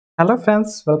Hello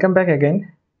friends, welcome back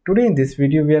again. Today in this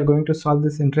video we are going to solve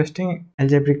this interesting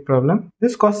algebraic problem.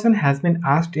 This question has been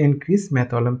asked in Quiz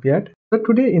Math Olympiad. So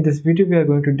today in this video we are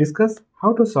going to discuss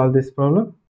how to solve this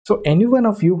problem. So any one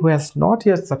of you who has not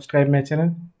yet subscribed my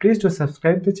channel, please do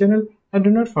subscribe the channel and do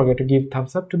not forget to give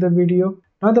thumbs up to the video.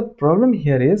 Now the problem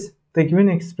here is the given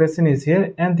expression is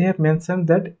here and they have mentioned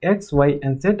that x, y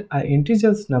and z are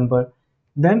integers number.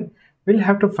 Then we'll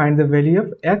have to find the value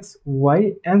of x,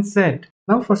 y and z.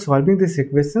 Now for solving these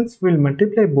equations, we'll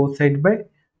multiply both sides by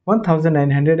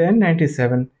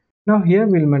 1997. Now here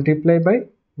we'll multiply by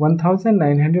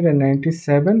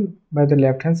 1997 by the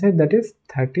left hand side, that is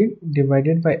 13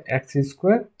 divided by x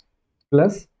square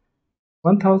plus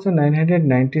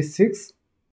 1996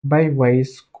 by y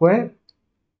square,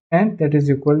 and that is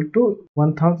equal to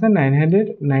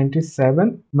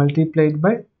 1997 multiplied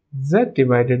by z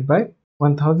divided by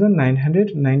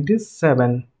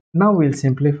 1997. Now we'll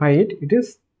simplify it. It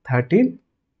is 13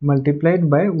 multiplied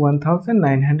by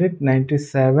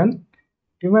 1997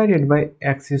 divided by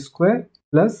x square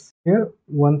plus here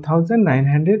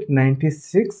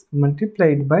 1996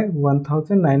 multiplied by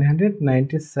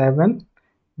 1997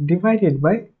 divided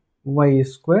by y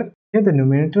square. Here the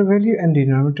numerator value and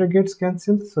denominator gets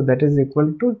cancelled, so that is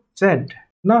equal to z.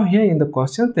 Now here in the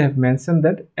question they have mentioned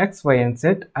that x, y and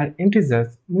z are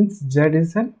integers, means z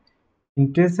is an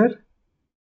integer.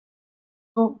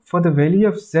 So for the value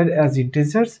of z as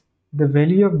integers, the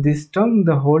value of this term,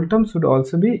 the whole term should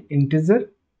also be integer.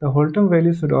 The whole term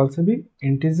value should also be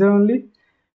integer only,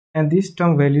 and this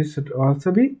term value should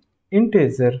also be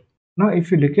integer. Now if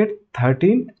you look at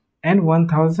 13 and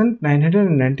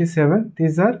 1997,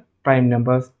 these are prime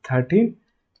numbers. 13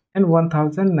 and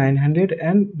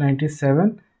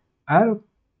 1997 are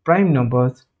prime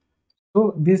numbers.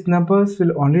 So these numbers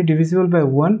will only divisible by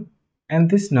 1 and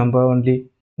this number only.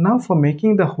 Now for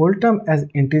making the whole term as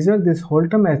integer, this whole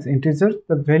term as integer,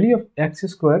 the value of x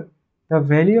square,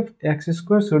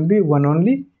 should be 1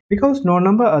 only, because no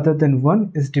number other than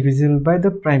 1 is divisible by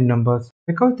the prime numbers,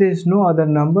 because there is no other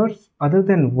numbers other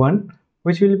than 1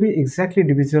 which will be exactly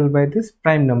divisible by these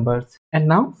prime numbers. And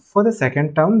now for the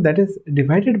second term, that is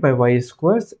divided by y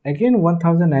squares, again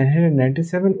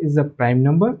 1997 is a prime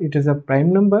number, it is a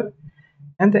prime number,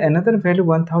 and the another value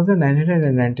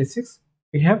 1996,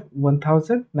 we have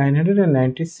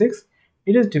 1996,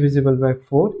 it is divisible by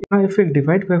 4. Now if we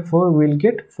divide by 4, we will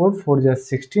get 4 4 just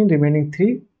 16, remaining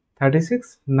 3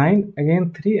 36, 9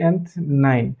 again 3 and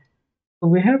 9, so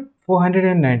we have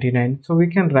 499. So we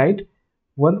can write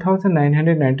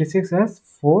 1996 as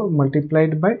 4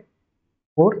 multiplied by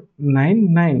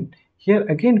 499. Here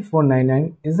again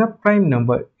 499 is a prime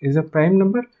number,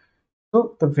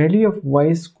 so the value of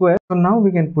y square, so now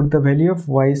we can put the value of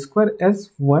y square as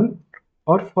 1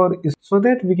 or 4, so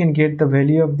that we can get the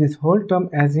value of this whole term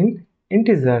as in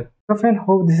integer. So friend,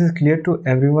 hope this is clear to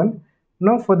everyone.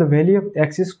 Now for the value of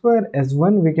x square as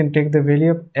 1, we can take the value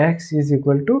of x is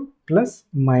equal to plus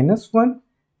minus 1.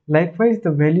 Likewise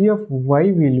the value of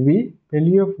y will be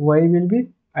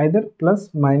either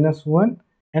plus minus 1,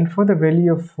 and for the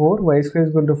value of 4, y square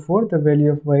is equal to 4, the value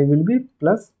of y will be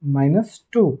plus minus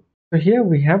 2. So here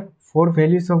we have 4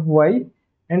 values of y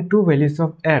and 2 values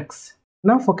of x.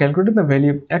 Now for calculating the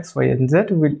value of x, y and z,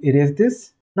 we'll erase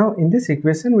this. Now in this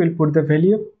equation we'll put the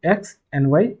value of x and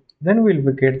y, then we'll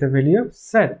get the value of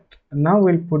z. Now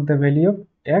we'll put the value of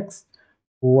x,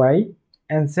 y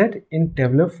and z in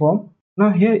tabular form. Now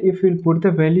here if we'll put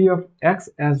the value of x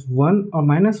as 1 or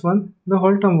minus 1, the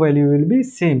whole term value will be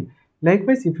same.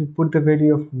 Likewise if you put the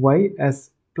value of y as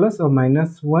plus or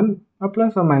minus 1 or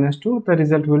plus or minus 2, the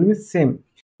result will be same.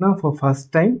 Now for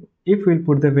first time, if we'll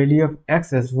put the value of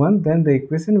x as 1, then the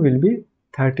equation will be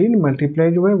 13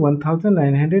 multiplied by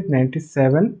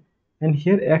 1997, and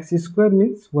here x square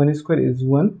means 1 square is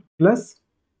 1, plus,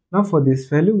 now for this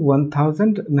value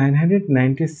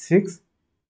 1996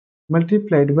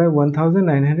 multiplied by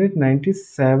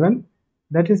 1997,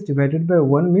 that is divided by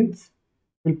 1, means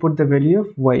we'll put the value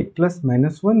of y plus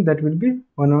minus 1, that will be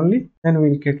 1 only, then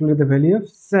we'll calculate the value of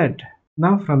z.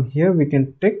 Now from here we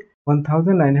can take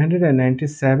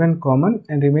 1997 common,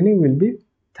 and remaining will be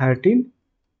 13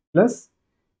 plus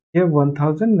here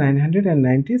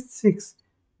 1996,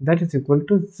 that is equal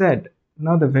to z.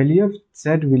 Now the value of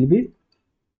z will be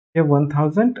here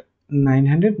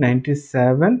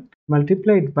 1997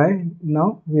 multiplied by,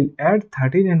 now we'll add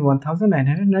 13 and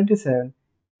 1997,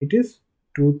 it is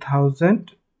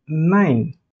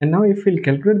 2009. And now if we'll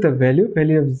calculate the value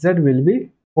of z will be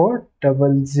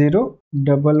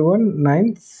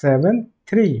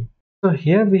 400,11973. So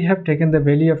here we have taken the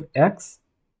value of x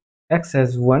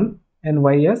as 1 and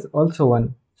y as also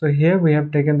 1. So here we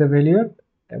have taken the value of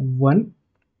 1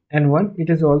 and 1, it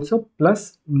is also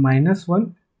plus minus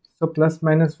 1, so plus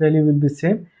minus value will be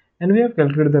same, and we have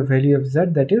calculated the value of z,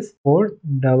 that is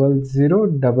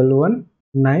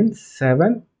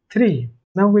 400,11973.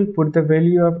 Now we'll put the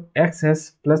value of x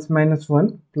as plus minus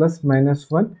 1,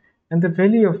 and the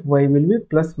value of y will be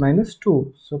plus minus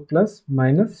 2, so plus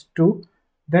minus 2.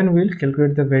 Then we'll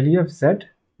calculate the value of z.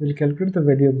 We'll calculate the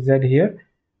value of z here.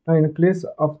 Now in place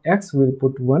of x we'll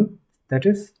put 1, that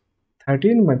is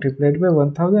 13 multiplied by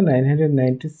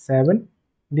 1997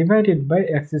 divided by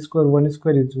x square, 1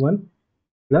 square is 1,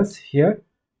 plus here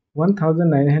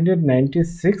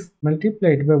 1996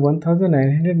 multiplied by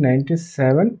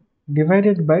 1997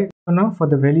 divided by, so now for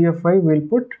the value of y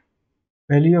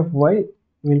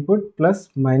we'll put plus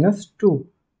minus 2.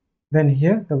 Then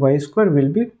here the y square will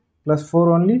be plus 4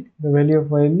 only, the value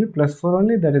of y will be plus 4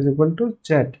 only, that is equal to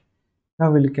z.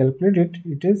 Now we'll calculate it.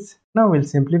 Now we'll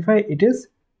simplify. It is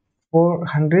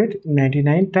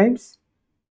 499 times.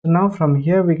 So now from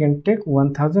here we can take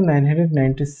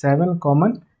 1997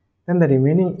 common, then the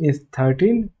remaining is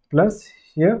 13 plus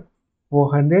here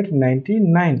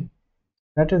 499,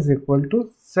 that is equal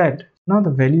to z. Now the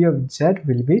value of z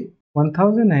will be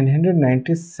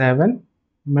 1997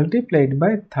 multiplied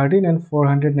by 13 and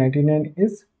 499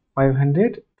 is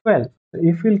 512. So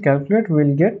if we'll calculate,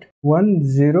 we'll get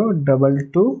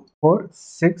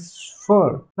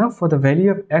 1022464. Now for the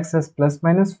value of x as plus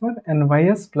minus 1 and y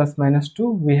as plus minus 2,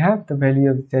 we have the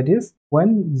value of z is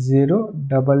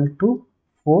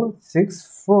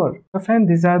 1022464. So friend,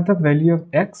 these are the value of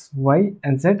x, y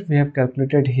and z we have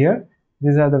calculated here.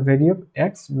 These are the value of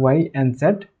x, y and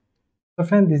z. So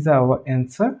friend, these are our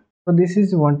answer. So this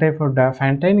is one type of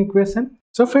Diophantine equation.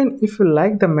 So friend, if you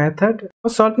like the method for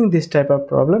solving this type of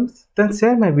problems, then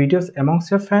share my videos amongst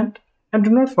your friends and do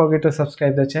not forget to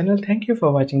subscribe the channel. Thank you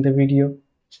for watching the video.